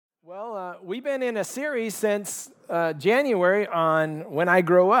We've been in a series since January on When I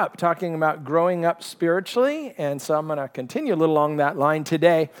Grow Up, talking about growing up spiritually, and so I'm going to continue a little along that line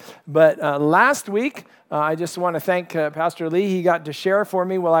today. But last week, I just want to thank Pastor Lee. He got to share for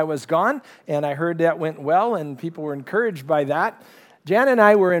me while I was gone, and I heard that went well, and people were encouraged by that. Jan and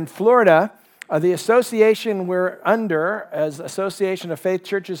I were in Florida. The association we're under is Association of Faith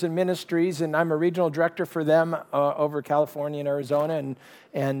Churches and Ministries, and I'm a regional director for them over California and Arizona,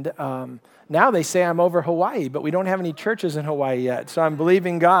 and now they say I'm over Hawaii, but we don't have any churches in Hawaii yet, so I'm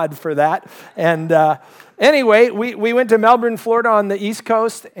believing God for that. And anyway, we went to Melbourne, Florida on the East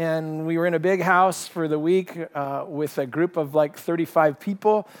Coast, and we were in a big house for the week with a group of like 35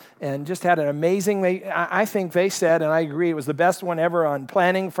 people, and just had an amazing, I think they said, and I agree, it was the best one ever on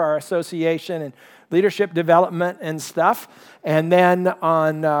planning for our association and leadership development and stuff. And then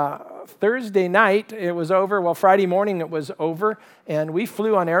on Thursday night, it was over. Well, Friday morning, it was over. And we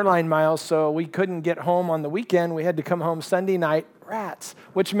flew on airline miles, so we couldn't get home on the weekend. We had to come home Sunday night, rats,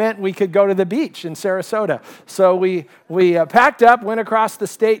 which meant we could go to the beach in Sarasota. So we packed up, went across the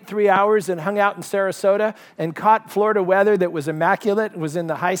state 3 hours, and hung out in Sarasota and caught Florida weather that was immaculate. It was in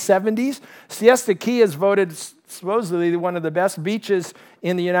the high 70s. Siesta Key is voted supposedly one of the best beaches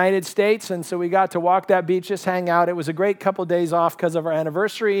in the United States, and so we got to walk that beach, just hang out. It was a great couple days off because of our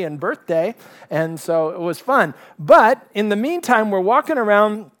anniversary and birthday, and so it was fun. But in the meantime, we're walking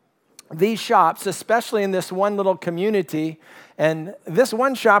around these shops, especially in this one little community, and this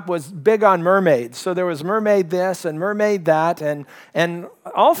one shop was big on mermaids. So there was mermaid this and mermaid that, and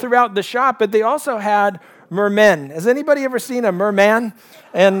all throughout the shop, but they also had mermen. Has anybody ever seen a merman?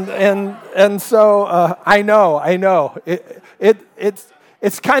 And so I know.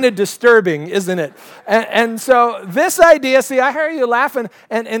 It's kind of disturbing, isn't it? And so this idea, see, I hear you laughing,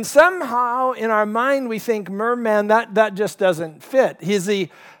 and somehow in our mind we think merman, that just doesn't fit.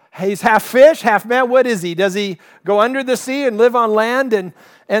 He's half fish, half man. What is he? Does he go under the sea and live on land?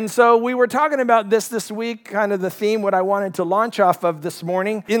 And so we were talking about this week, kind of the theme, what I wanted to launch off of this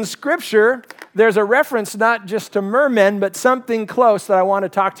morning. In Scripture, there's a reference not just to mermen, but something close that I want to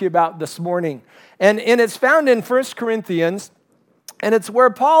talk to you about this morning. And it's found in 1 Corinthians, and it's where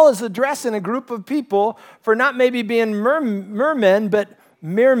Paul is addressing a group of people for not maybe being mermen, but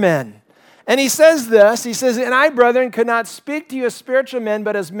mere men. And he says this, he says, "And I, brethren, could not speak to you as spiritual men,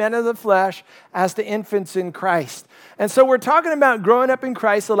 but as men of the flesh, as to infants in Christ." And so we're talking about growing up in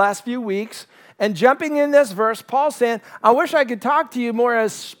Christ the last few weeks, and jumping in this verse, Paul's saying, I wish I could talk to you more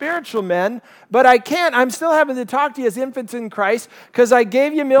as spiritual men, but I can't. I'm still having to talk to you as infants in Christ, because I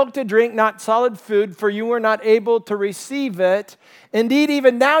gave you milk to drink, not solid food, for you were not able to receive it. Indeed,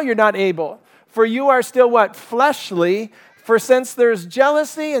 even now you're not able, for you are still what? Fleshly. For since there's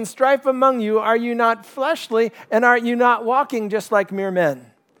jealousy and strife among you, are you not fleshly, and are you not walking just like mere men?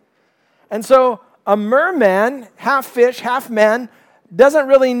 And so a merman, half fish, half man, doesn't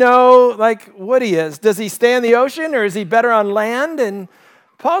really know like what he is. Does he stay in the ocean, or is he better on land? And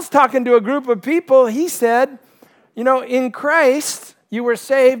Paul's talking to a group of people. He said, in Christ you were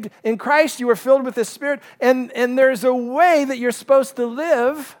saved. In Christ you were filled with the Spirit. And there's a way that you're supposed to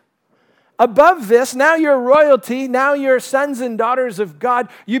live above this. Now you're royalty. Now you're sons and daughters of God.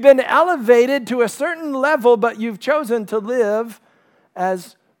 You've been elevated to a certain level, but you've chosen to live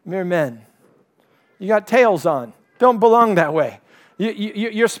as mere men. You got tails on. Don't belong that way.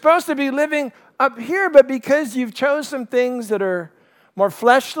 You're supposed to be living up here, but because you've chose some things that are more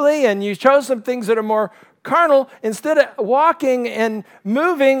fleshly and you chose some things that are more carnal, instead of walking and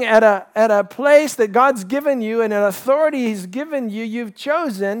moving at a place that God's given you and an authority He's given you, you've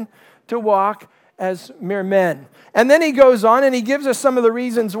chosen to walk as mere men. And then he goes on and he gives us some of the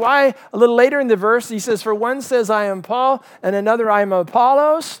reasons why. A little later in the verse, he says, "For one says, I am Paul, and another, I am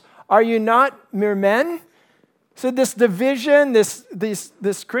Apollos. Are you not mere men?" So this division,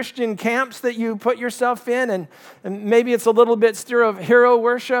 this Christian camps that you put yourself in, and maybe it's a little bit still of hero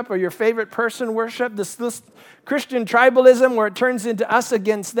worship or your favorite person worship, this Christian tribalism where it turns into us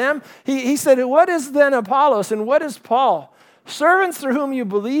against them. He said, what is then Apollos and what is Paul? Servants through whom you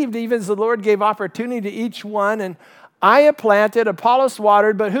believed, even as the Lord gave opportunity to each one. And I have planted, Apollos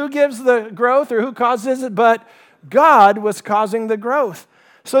watered, but who gives the growth or who causes it? But God was causing the growth.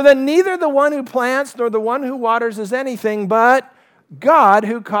 So then neither the one who plants nor the one who waters is anything, but God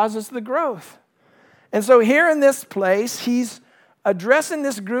who causes the growth. And so here in this place, he's addressing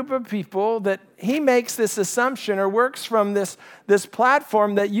this group of people that he makes this assumption or works from this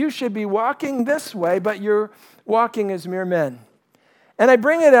platform that you should be walking this way, but you're walking as mere men. And I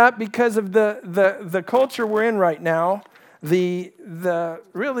bring it up because of the culture we're in right now, the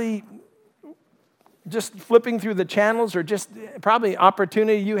really just flipping through the channels, or just probably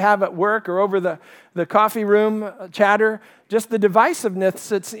opportunity you have at work or over the coffee room chatter, just the divisiveness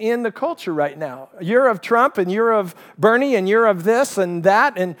that's in the culture right now. You're of Trump, and you're of Bernie, and you're of this and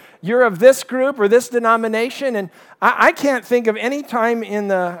that, and you're of this group or this denomination. And I can't think of any time in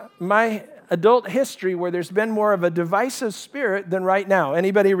my adult history where there's been more of a divisive spirit than right now.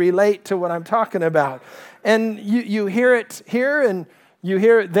 Anybody relate to what I'm talking about? And you hear it here, and you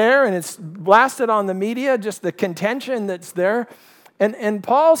hear it there, and it's blasted on the media, just the contention that's there. And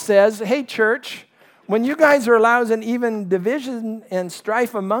Paul says, hey, church, when you guys are allowing even division and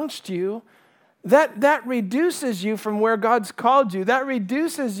strife amongst you, that reduces you from where God's called you. That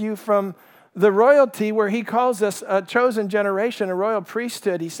reduces you from the royalty where he calls us a chosen generation, a royal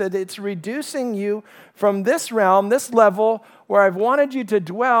priesthood. He said it's reducing you from this realm, this level where I've wanted you to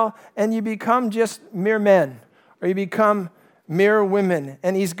dwell, and you become just mere men, or you become mere women.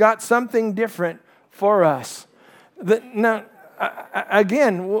 And he's got something different for us. Now,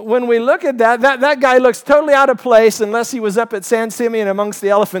 again, when we look at that guy looks totally out of place unless he was up at San Simeon amongst the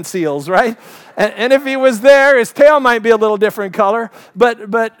elephant seals, right? And if he was there, his tail might be a little different color. But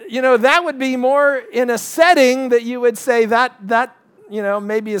that would be more in a setting that you would say that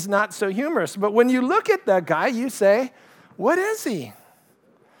maybe is not so humorous. But when you look at that guy, you say, what is he?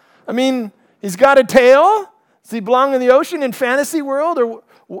 I mean, he's got a tail. Does he belong in the ocean in fantasy world, or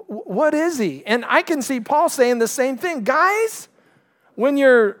what is he? And I can see Paul saying the same thing. Guys, when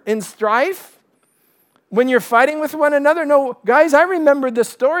you're in strife, when you're fighting with one another, no, guys, I remember the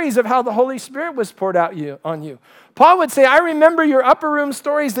stories of how the Holy Spirit was poured out on you. Paul would say, I remember your upper room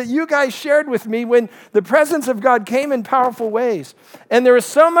stories that you guys shared with me when the presence of God came in powerful ways. And there was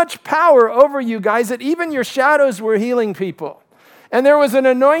so much power over you guys that even your shadows were healing people. And there was an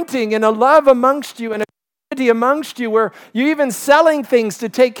anointing and a love amongst you, and a amongst you where you're even selling things to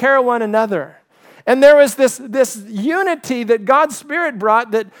take care of one another. And there was this unity that God's Spirit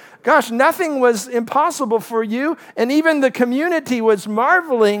brought that, gosh, nothing was impossible for you. And even the community was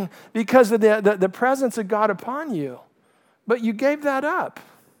marveling because of the presence of God upon you. But you gave that up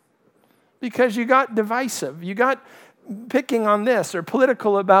because you got divisive. You got picking on this or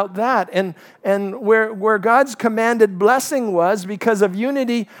political about that. And where God's commanded blessing was because of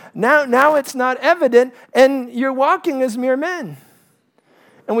unity, now it's not evident, and you're walking as mere men.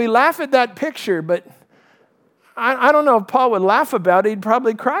 And we laugh at that picture, but I don't know if Paul would laugh about it. He'd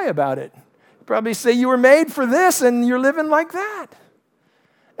probably cry about it. He'd probably say, you were made for this, and you're living like that.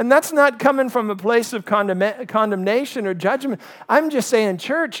 And that's not coming from a place of condemnation or judgment. I'm just saying,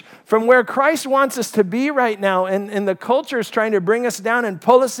 church, from where Christ wants us to be right now, and the culture is trying to bring us down and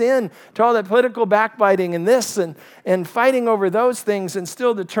pull us in to all that political backbiting and this and fighting over those things, and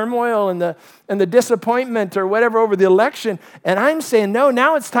still the turmoil and the disappointment or whatever over the election. And I'm saying, no,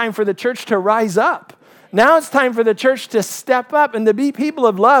 now it's time for the church to rise up. Now it's time for the church to step up and to be people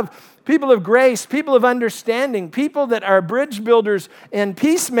of love, people of grace, people of understanding, people that are bridge builders and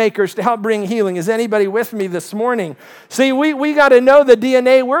peacemakers to help bring healing. Is anybody with me this morning? See, we got to know the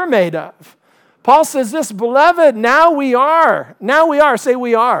DNA we're made of. Paul says this, beloved, now we are, say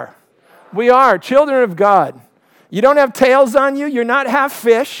we are. We are children of God. You don't have tails on you. You're not half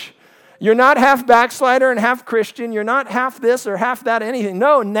fish. You're not half backslider and half Christian. You're not half this or half that, anything.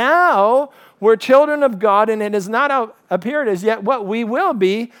 No, now we're children of God, and it has not appeared as yet what we will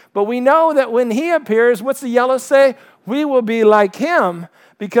be, but we know that when he appears, what's the yellow say? We will be like him,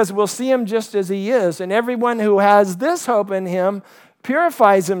 because we'll see him just as he is. And everyone who has this hope in him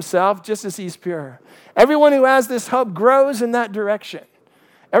purifies himself just as he's pure. Everyone who has this hope grows in that direction.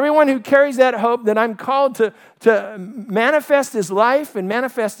 Everyone who carries that hope that I'm called to manifest his life and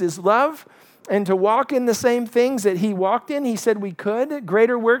manifest his love and to walk in the same things that he walked in. He said we could.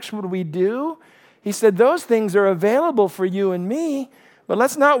 Greater works would we do. He said those things are available for you and me, but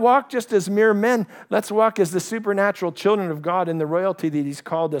let's not walk just as mere men. Let's walk as the supernatural children of God in the royalty that he's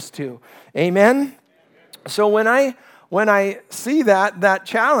called us to. Amen? So when I see that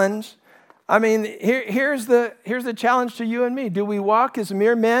challenge, I mean, here's the challenge to you and me. Do we walk as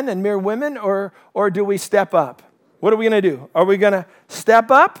mere men and mere women, or do we step up? What are we going to do? Are we going to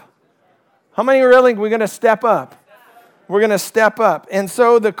step up? How many are really we're going to step up? We're going to step up. And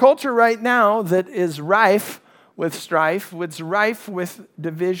so the culture right now that is rife with strife, it's rife with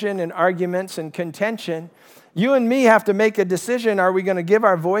division and arguments and contention, You and me have to make a decision. Are we going to give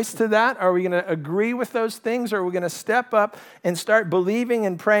our voice to that? Are we going to agree with those things? Or are we going to step up and start believing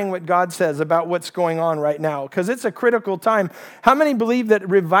and praying what God says about what's going on right now? Because it's a critical time. How many believe that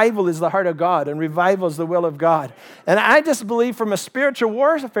revival is the heart of God and revival is the will of God? And I just believe from a spiritual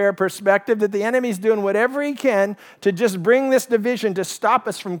warfare perspective that the enemy's doing whatever he can to just bring this division to stop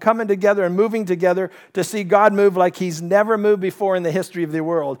us from coming together and moving together to see God move like he's never moved before in the history of the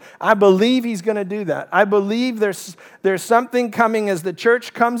world. I believe he's going to do that. I believe there's something coming as the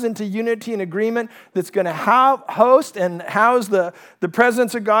church comes into unity and agreement that's going to host and house the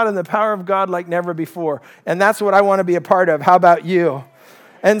presence of God and the power of God like never before. And that's what I want to be a part of. How about you?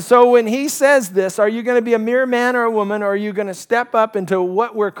 And so when he says this, are you going to be a mere man or a woman, or are you going to step up into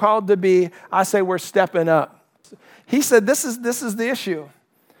what we're called to be? I say we're stepping up. He said this is the issue.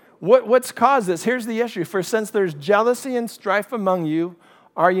 What's caused this? Here's the issue. For since there's jealousy and strife among you,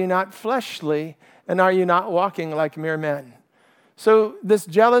 are you not fleshly? And are you not walking like mere men? So this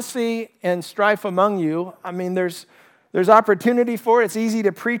jealousy and strife among you, I mean, there's opportunity for it. It's easy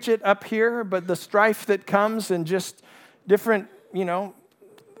to preach it up here, but the strife that comes and just different,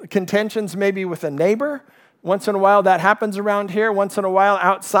 contentions maybe with a neighbor. Once in a while that happens around here. Once in a while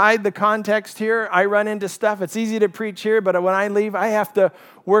outside the context here, I run into stuff. It's easy to preach here, but when I leave, I have to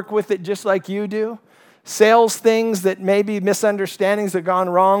work with it just like you do. Sales things that maybe misunderstandings have gone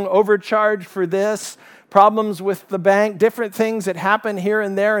wrong, overcharge for this, problems with the bank, different things that happen here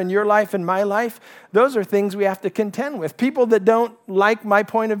and there in your life and my life. Those are things we have to contend with. People that don't like my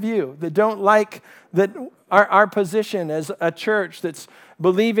point of view, that don't like that our position as a church that's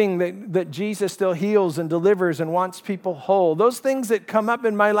believing that Jesus still heals and delivers and wants people whole. Those things that come up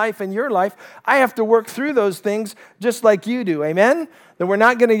in my life and your life, I have to work through those things just like you do. Amen? That we're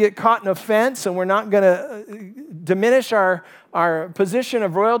not going to get caught in offense and we're not going to diminish our position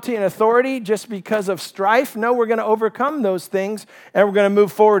of royalty and authority just because of strife. No, we're going to overcome those things and we're going to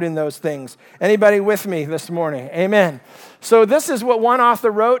move forward in those things. Anybody with me this morning? Amen. So this is what one author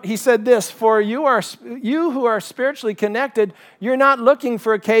wrote. He said this, for you who are spiritually connected, you're not looking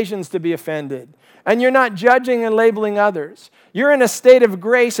for occasions to be offended. And you're not judging and labeling others. You're in a state of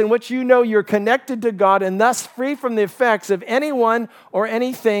grace in which you know you're connected to God and thus free from the effects of anyone or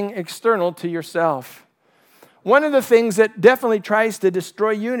anything external to yourself. One of the things that definitely tries to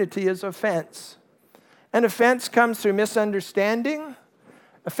destroy unity is offense. And offense comes through misunderstanding.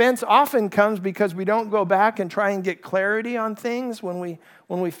 Offense often comes because we don't go back and try and get clarity on things when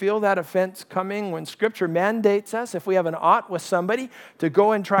we feel that offense coming, when Scripture mandates us, if we have an ought with somebody, to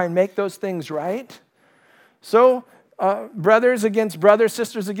go and try and make those things right. So brothers against brothers,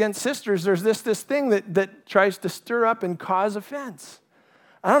 sisters against sisters, there's this thing that tries to stir up and cause offense.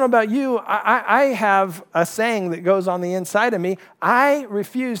 I don't know about you, I have a saying that goes on the inside of me. I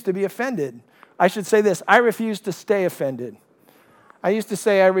refuse to be offended. I should say this, I refuse to stay offended. I used to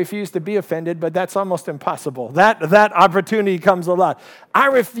say I refuse to be offended, but that's almost impossible. That opportunity comes a lot. I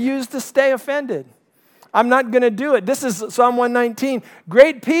refuse to stay offended. I'm not going to do it. This is Psalm 119.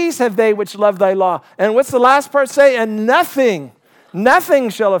 Great peace have they which love thy law. And what's the last part say? And nothing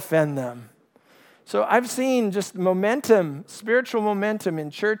shall offend them. So I've seen just momentum, spiritual momentum in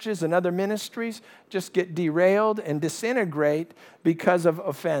churches and other ministries just get derailed and disintegrate because of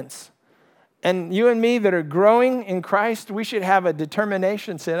offense. And you and me that are growing in Christ, we should have a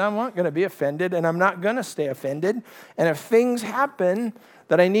determination saying, I'm not going to be offended and I'm not going to stay offended. And if things happen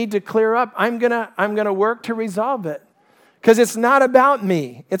that I need to clear up, I'm going to work to resolve it. Because it's not about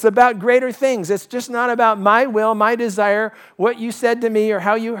me. It's about greater things. It's just not about my will, my desire, what you said to me or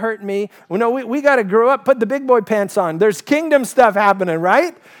how you hurt me. Well, no, we got to grow up, put the big boy pants on. There's kingdom stuff happening,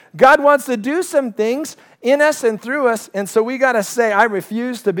 right? God wants to do some things in us and through us, and so we got to say, I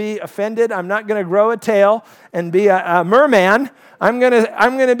refuse to be offended. I'm not going to grow a tail and be a merman. I'm going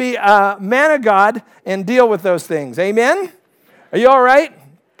to be a man of God and deal with those things. Amen? Are you all right?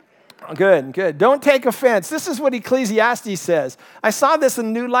 Good. Don't take offense. This is what Ecclesiastes says. I saw this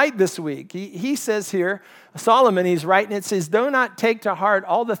in New Light this week. He says here, Solomon, he's writing, it says, do not take to heart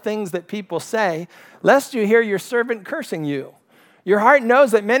all the things that people say, lest you hear your servant cursing you. Your heart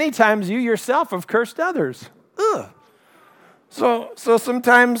knows that many times you yourself have cursed others. Ugh. So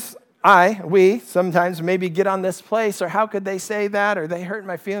sometimes we sometimes maybe get on this place, or how could they say that, or they hurt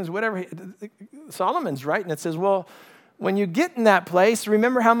my feelings, whatever. Solomon's writing, it says, well, when you get in that place,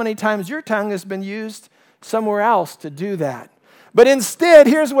 remember how many times your tongue has been used somewhere else to do that. But instead,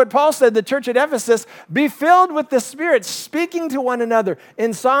 here's what Paul said, the church at Ephesus, be filled with the Spirit, speaking to one another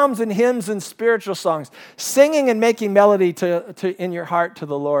in psalms and hymns and spiritual songs, singing and making melody in your heart to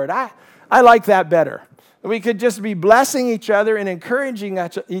the Lord. I like that better. We could just be blessing each other and encouraging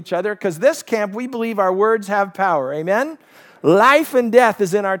each other, because this camp, we believe our words have power. Amen? Life and death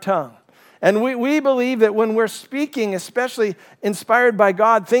is in our tongue. And we believe that when we're speaking, especially inspired by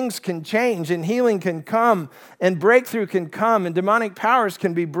God, things can change and healing can come and breakthrough can come and demonic powers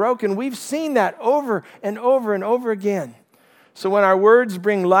can be broken. We've seen that over and over and over again. So when our words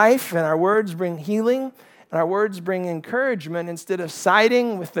bring life and our words bring healing and our words bring encouragement, instead of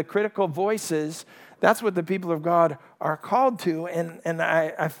siding with the critical voices, that's what the people of God are called to. And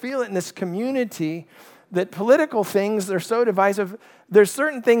I feel it in this community that political things, they're so divisive. There's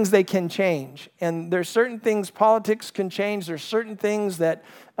certain things they can change. And there's certain things politics can change. There's certain things that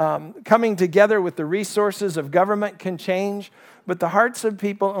coming together with the resources of government can change. But the hearts of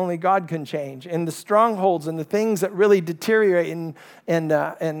people, only God can change. And the strongholds and the things that really deteriorate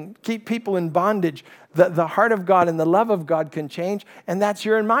and keep people in bondage, the heart of God and the love of God can change. And that's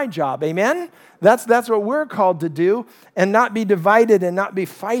your and my job. Amen? That's what we're called to do, and not be divided and not be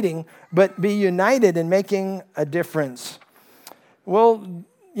fighting, but be united and making a difference. Well,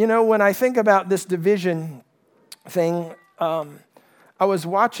 when I think about this division thing, I was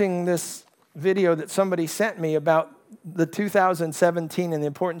watching this video that somebody sent me about the 2017 and the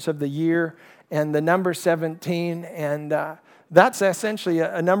importance of the year and the number 17, and that's essentially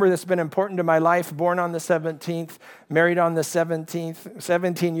a number that's been important to my life. Born on the 17th, married on the 17th,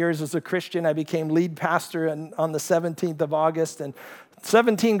 17 years as a Christian. I became lead pastor on the 17th of August, and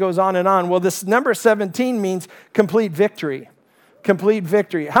 17 goes on and on. Well, this number 17 means complete victory. Complete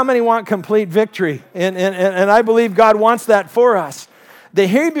victory. How many want complete victory? And I believe God wants that for us. The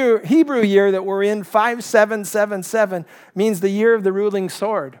Hebrew year that we're in, 5777, means the year of the ruling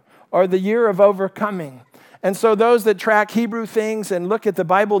sword, or the year of overcoming. And so those that track Hebrew things and look at the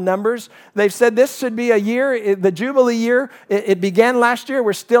Bible numbers, they've said this should be a year, the Jubilee year. It began last year.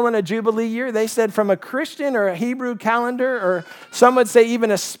 We're still in a Jubilee year. They said from a Christian or a Hebrew calendar, or some would say even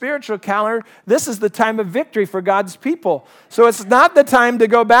a spiritual calendar, this is the time of victory for God's people. So it's not the time to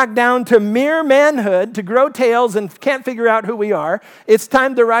go back down to mere manhood, to grow tails and can't figure out who we are. It's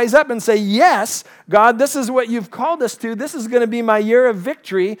time to rise up and say, yes, God, this is what you've called us to. This is going to be my year of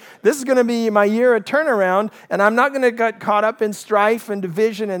victory. This is going to be my year of turnaround. And I'm not going to get caught up in strife and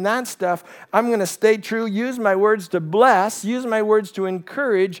division and that stuff. I'm going to stay true, use my words to bless, use my words to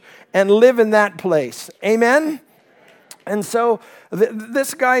encourage, and live in that place. Amen? And so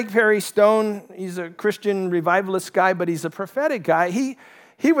this guy, Perry Stone, he's a Christian revivalist guy, but he's a prophetic guy.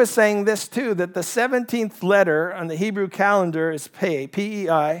 He was saying this too, that the 17th letter on the Hebrew calendar is Pei,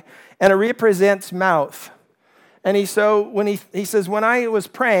 P-E-I, and it represents mouth. And he says, when I was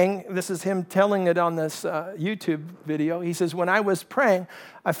praying, this is him telling it on this YouTube video. He says, when I was praying,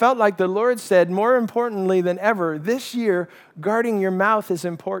 I felt like the Lord said, more importantly than ever, this year, guarding your mouth is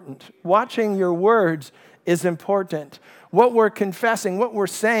important. Watching your words is important. What we're confessing, what we're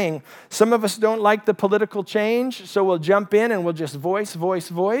saying. Some of us don't like the political change, so we'll jump in and we'll just voice.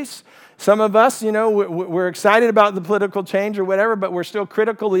 Some of us, we're excited about the political change or whatever, but we're still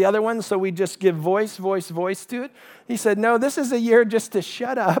critical of the other ones, so we just give voice to it. He said, no, this is a year just to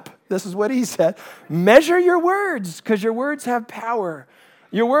shut up. This is what he said. Measure your words, because your words have power.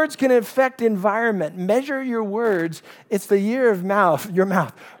 Your words can affect environment. Measure your words. It's the year of your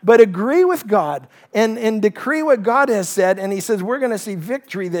mouth. But agree with God and decree what God has said. And he says we're going to see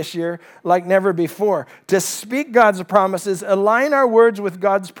victory this year like never before. To speak God's promises, align our words with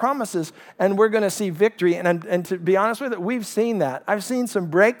God's promises, and we're going to see victory. And to be honest with it, we've seen that. I've seen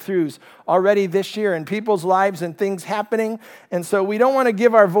some breakthroughs already this year in people's lives and things happening. And so we don't want to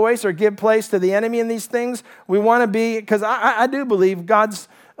give our voice or give place to the enemy in these things. We want to be, because I do believe God's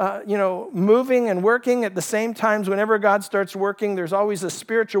moving and working at the same times. Whenever God starts working, there's always a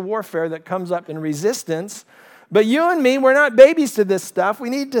spiritual warfare that comes up in resistance. But you and me, we're not babies to this stuff. We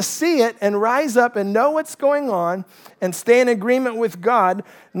need to see it and rise up and know what's going on and stay in agreement with God,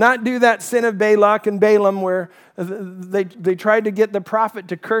 not do that sin of Balak and Balaam where they tried to get the prophet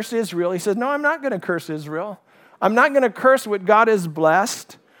to curse Israel. He said, no, I'm not going to curse Israel. I'm not going to curse what God has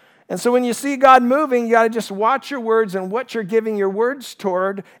blessed. And so when you see God moving, you got to just watch your words and what you're giving your words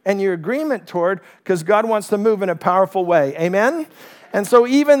toward and your agreement toward, because God wants to move in a powerful way. Amen? And so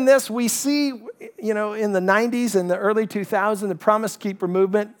even this, we see, in the 90s and the early 2000s, the Promise Keeper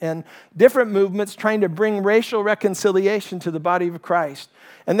movement and different movements trying to bring racial reconciliation to the body of Christ.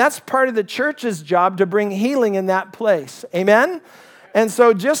 And that's part of the church's job, to bring healing in that place. Amen? And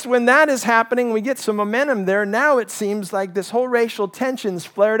so just when that is happening, we get some momentum there. Now it seems like this whole racial tension's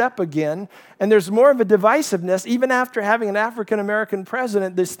flared up again, and there's more of a divisiveness. Even after having an African-American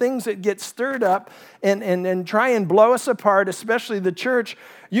president, there's things that get stirred up and try and blow us apart, especially the church.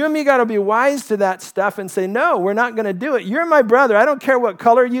 You and me got to be wise to that stuff and say, no, we're not going to do it. You're my brother. I don't care what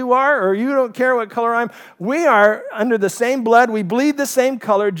color you are, or you don't care what color I'm. We are under the same blood. We bleed the same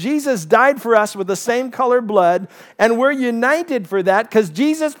color. Jesus died for us with the same color blood, and we're united for that because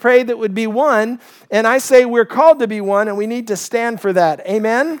Jesus prayed that would be one, and I say we're called to be one, and we need to stand for that.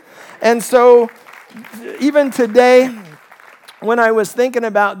 Amen? And so even today, when I was thinking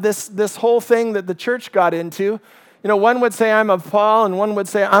about this whole thing that the church got into, one would say I'm of Paul, and one would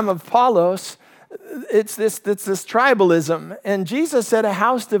say I'm of Apollos. It's this tribalism. And Jesus said a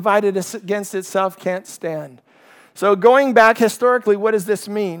house divided against itself can't stand. So going back historically, what does this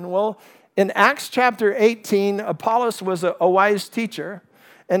mean? Well, in Acts chapter 18, Apollos was a wise teacher,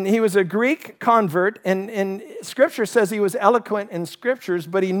 and he was a Greek convert, and Scripture says he was eloquent in Scriptures,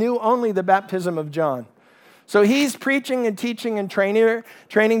 but he knew only the baptism of John. So he's preaching and teaching and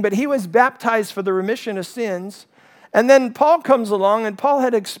training, but he was baptized for the remission of sins. And then Paul comes along, and Paul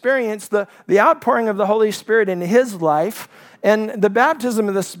had experienced the outpouring of the Holy Spirit in his life and the baptism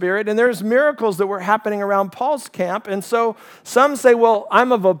of the Spirit, and there's miracles that were happening around Paul's camp. And so some say, well,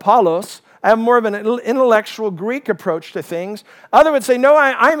 I'm of Apollos. I have more of an intellectual Greek approach to things. Others would say, no,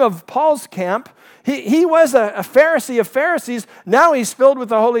 I'm of Paul's camp. He was a Pharisee of Pharisees. Now he's filled with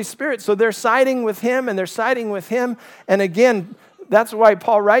the Holy Spirit. So they're siding with him, and they're siding with him. And again, that's why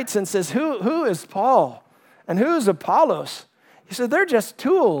Paul writes and says, who is Paul? And who's Apollos? He said, they're just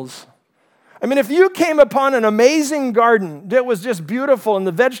tools. I mean, if you came upon an amazing garden that was just beautiful and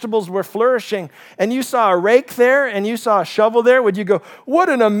the vegetables were flourishing, and you saw a rake there and you saw a shovel there, would you go, what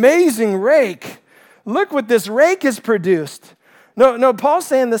an amazing rake? Look what this rake has produced. No, Paul's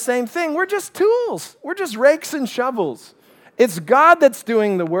saying the same thing. We're just tools. We're just rakes and shovels. It's God that's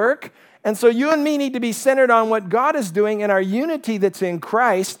doing the work. And so you and me need to be centered on what God is doing in our unity that's in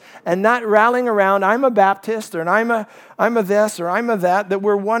Christ, and not rallying around, I'm a Baptist, or I'm a this, or I'm a that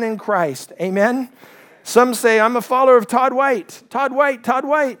we're one in Christ. Amen? Some say, I'm a follower of Todd White. Todd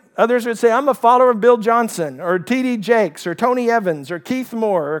White. Others would say, I'm a follower of Bill Johnson, or T.D. Jakes, or Tony Evans, or Keith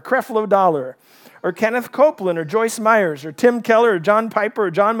Moore, or Creflo Dollar, or Kenneth Copeland, or Joyce Myers, or Tim Keller, or John Piper, or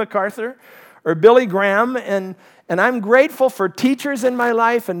John MacArthur, or Billy Graham. And I'm grateful for teachers in my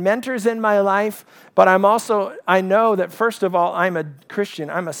life and mentors in my life, but I know that first of all, I'm a Christian.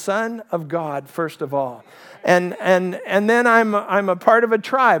 I'm a son of God, first of all. And then I'm a part of a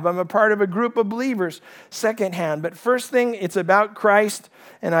tribe. I'm a part of a group of believers, secondhand. But first thing, it's about Christ,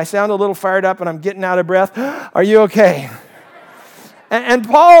 and I sound a little fired up and I'm getting out of breath. Are you okay? And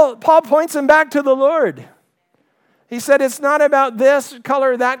Paul points him back to the Lord. He said, it's not about this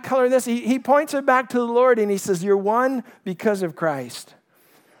color, that color, this. He points it back to the Lord, and he says, you're one because of Christ.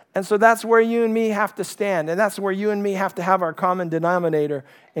 And so that's where you and me have to stand, and that's where you and me have to have our common denominator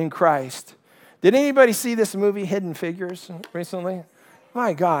in Christ. Did anybody see this movie, Hidden Figures, recently?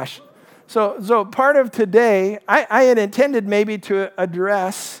 My gosh. So part of today, I had intended maybe to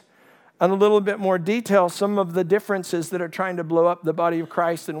address in a little bit more detail some of the differences that are trying to blow up the body of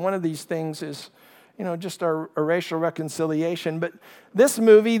Christ, and one of these things is just our racial reconciliation. But this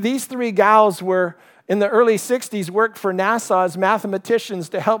movie, these three gals were, in the early 60s, worked for NASA as mathematicians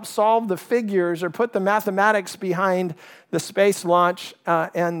to help solve the figures or put the mathematics behind the space launch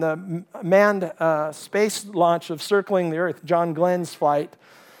and the manned space launch of circling the Earth, John Glenn's flight.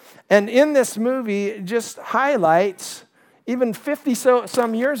 And in this movie, it just highlights, even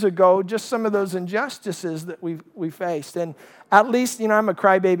 50-some years ago, just some of those injustices that we faced. And at least, I'm a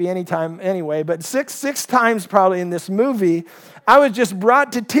crybaby anytime anyway, but six times probably in this movie, I was just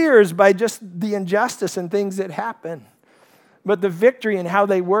brought to tears by just the injustice and things that happened. But the victory and how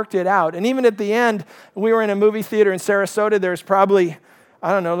they worked it out. And even at the end, we were in a movie theater in Sarasota. There's probably,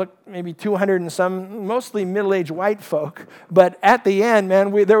 maybe 200 and some, mostly middle-aged white folk. But at the end,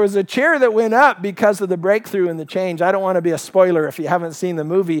 man, there was a cheer that went up because of the breakthrough and the change. I don't want to be a spoiler if you haven't seen the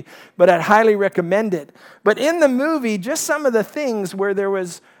movie, but I'd highly recommend it. But in the movie, just some of the things where there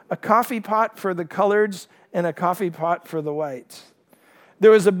was a coffee pot for the coloreds and a coffee pot for the whites. There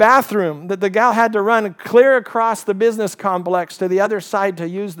was a bathroom that the gal had to run clear across the business complex to the other side to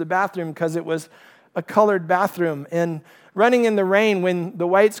use the bathroom because it was a colored bathroom. And running in the rain when the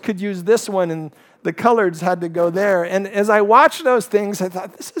whites could use this one and the coloreds had to go there. And as I watched those things, I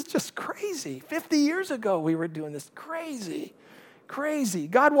thought, this is just crazy. 50 years ago we were doing this. Crazy.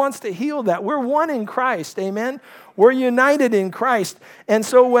 God wants to heal that. We're one in Christ, amen? We're united in Christ. And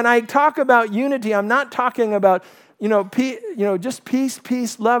so when I talk about unity, I'm not talking about just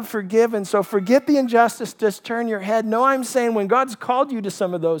peace, love, forgive. And so forget the injustice, just turn your head. No, I'm saying when God's called you to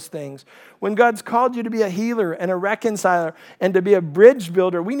some of those things, when God's called you to be a healer and a reconciler and to be a bridge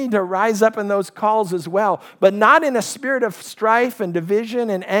builder, we need to rise up in those calls as well. But not in a spirit of strife and division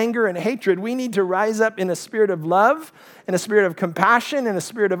and anger and hatred. We need to rise up in a spirit of love, in a spirit of compassion, in a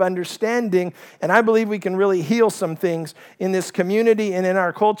spirit of understanding. And I believe we can really heal some things in this community and in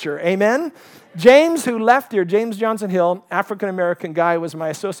our culture. Amen? James, who left here, James Johnson Hill, African-American guy, was my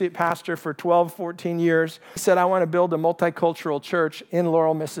associate pastor for 12, 14 years. He said, I want to build a multicultural church in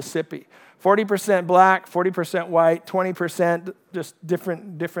Laurel, Mississippi. 40% black, 40% white, 20% just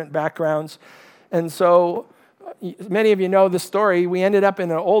different backgrounds. And so many of you know the story. We ended up in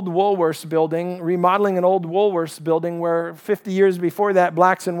an old Woolworths building, remodeling an old Woolworths building where 50 years before that,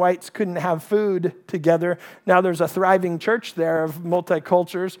 blacks and whites couldn't have food together. Now there's a thriving church there of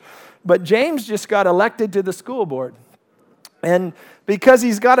multicultures. But James just got elected to the school board. And because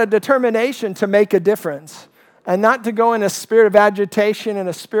he's got a determination to make a difference, and not to go in a spirit of agitation and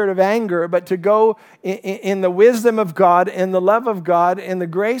a spirit of anger, but to go in the wisdom of God, in the love of God, in the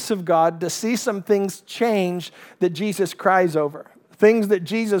grace of God, to see some things change that Jesus cries over. Things that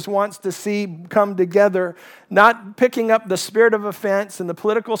Jesus wants to see come together, not picking up the spirit of offense and the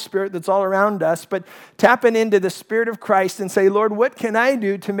political spirit that's all around us, but tapping into the Spirit of Christ and say, Lord, what can I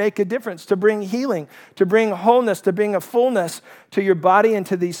do to make a difference, to bring healing, to bring wholeness, to bring a fullness to your body and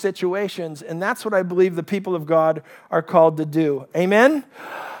to these situations? And that's what I believe the people of God are called to do. Amen?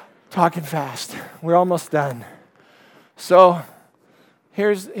 Talking fast. We're almost done. So,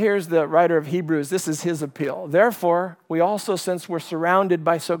 Here's the writer of Hebrews. This is his appeal. Therefore, we also, since we're surrounded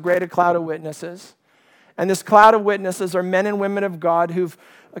by so great a cloud of witnesses, and this cloud of witnesses are men and women of God who've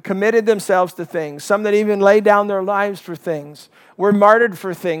committed themselves to things, some that even lay down their lives for things, were martyred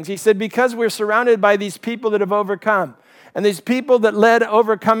for things. He said, because we're surrounded by these people that have overcome, and these people that led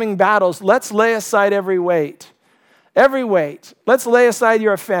overcoming battles, let's lay aside every weight. Every weight. Let's lay aside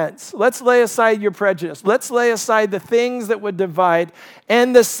your offense. Let's lay aside your prejudice. Let's lay aside the things that would divide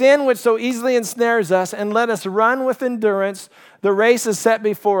and the sin which so easily ensnares us, and let us run with endurance the race is set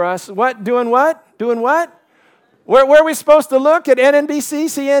before us. What? Doing what? Doing what? Where are we supposed to look? At NBC,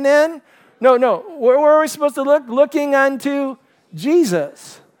 CNN? No. Where are we supposed to look? Looking unto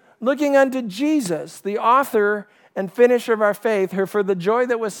Jesus. Looking unto Jesus, the author and finisher of our faith, who for the joy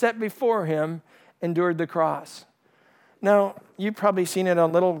that was set before him endured the cross. Now, you've probably seen it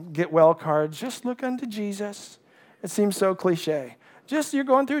on little get-well cards. Just look unto Jesus. It seems so cliche. You're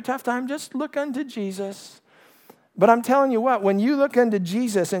going through a tough time, just look unto Jesus. But I'm telling you what, when you look unto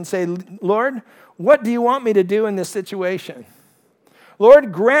Jesus and say, Lord, what do you want me to do in this situation?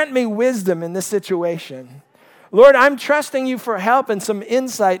 Lord, grant me wisdom in this situation. Lord, I'm trusting you for help and some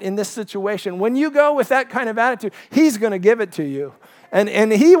insight in this situation. When you go with that kind of attitude, he's going to give it to you.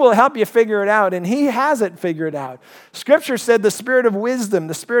 And he will help you figure it out, and he has it figured out. Scripture said the spirit of wisdom,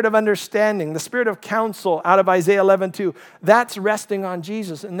 the spirit of understanding, the spirit of counsel out of Isaiah 11:2, that's resting on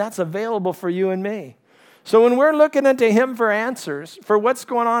Jesus, and that's available for you and me. So when we're looking into him for answers, for what's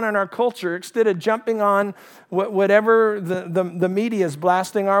going on in our culture, instead of jumping on whatever the media is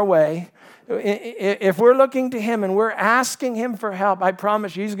blasting our way, if we're looking to him and we're asking him for help, I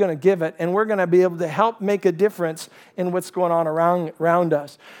promise you he's going to give it, and we're going to be able to help make a difference in what's going on around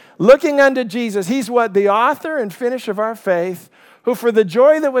us. Looking unto Jesus, he's what? The author and finisher of our faith, who for the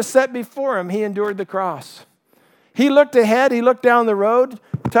joy that was set before him, he endured the cross. He looked ahead, he looked down the road,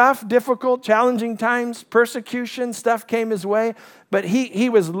 tough, difficult, challenging times, persecution, stuff came his way, but he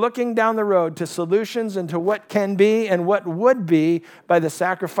was looking down the road to solutions and to what can be and what would be by the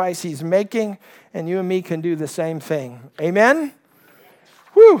sacrifice he's making, and you and me can do the same thing. Amen?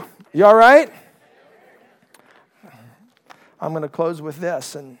 Whew, you all right? I'm going to close with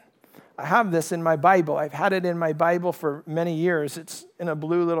this, and I have this in my Bible. I've had it in my Bible for many years. It's in a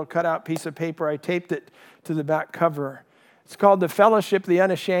blue little cutout piece of paper. I taped it to the back cover. It's called The Fellowship of the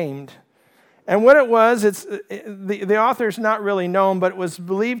Unashamed. And what it was, the author's not really known, but it was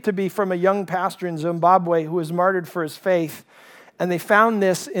believed to be from a young pastor in Zimbabwe who was martyred for his faith. And they found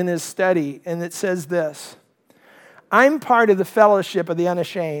this in his study, and it says this: I'm part of the fellowship of the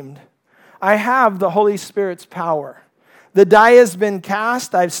unashamed. I have the Holy Spirit's power. The die has been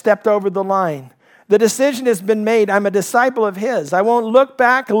cast. I've stepped over the line. The decision has been made. I'm a disciple of his. I won't look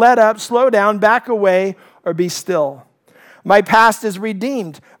back, let up, slow down, back away, or be still. My past is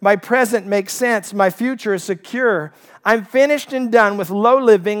redeemed. My present makes sense. My future is secure. I'm finished and done with low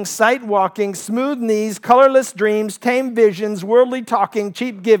living, sight walking, smooth knees, colorless dreams, tame visions, worldly talking,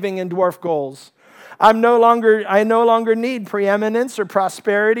 cheap giving, and dwarf goals. I no longer need preeminence or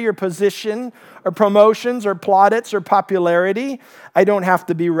prosperity or position or promotions or plaudits or popularity. I don't have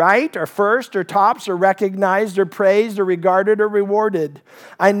to be right or first or tops or recognized or praised or regarded or rewarded.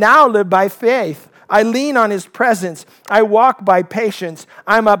 I now live by faith. I lean on His presence. I walk by patience.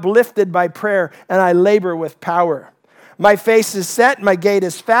 I'm uplifted by prayer, and I labor with power. My face is set, my gait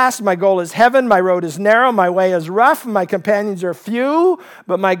is fast, my goal is heaven, my road is narrow, my way is rough, my companions are few,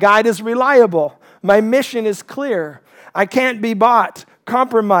 but my guide is reliable. My mission is clear. I can't be bought,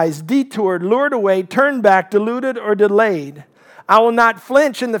 compromised, detoured, lured away, turned back, deluded, or delayed. I will not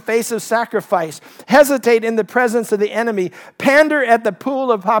flinch in the face of sacrifice, hesitate in the presence of the enemy, pander at the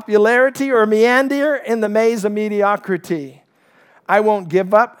pool of popularity, or meander in the maze of mediocrity. I won't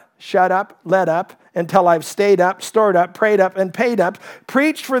give up, shut up, let up, until I've stayed up, stored up, prayed up, and paid up,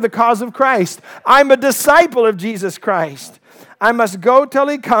 preached for the cause of Christ. I'm a disciple of Jesus Christ. I must go till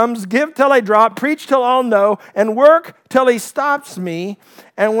He comes, give till I drop, preach till all know, and work till He stops me.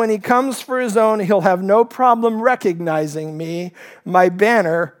 And when He comes for His own, He'll have no problem recognizing me. My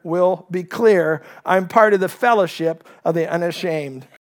banner will be clear. I'm part of the fellowship of the unashamed.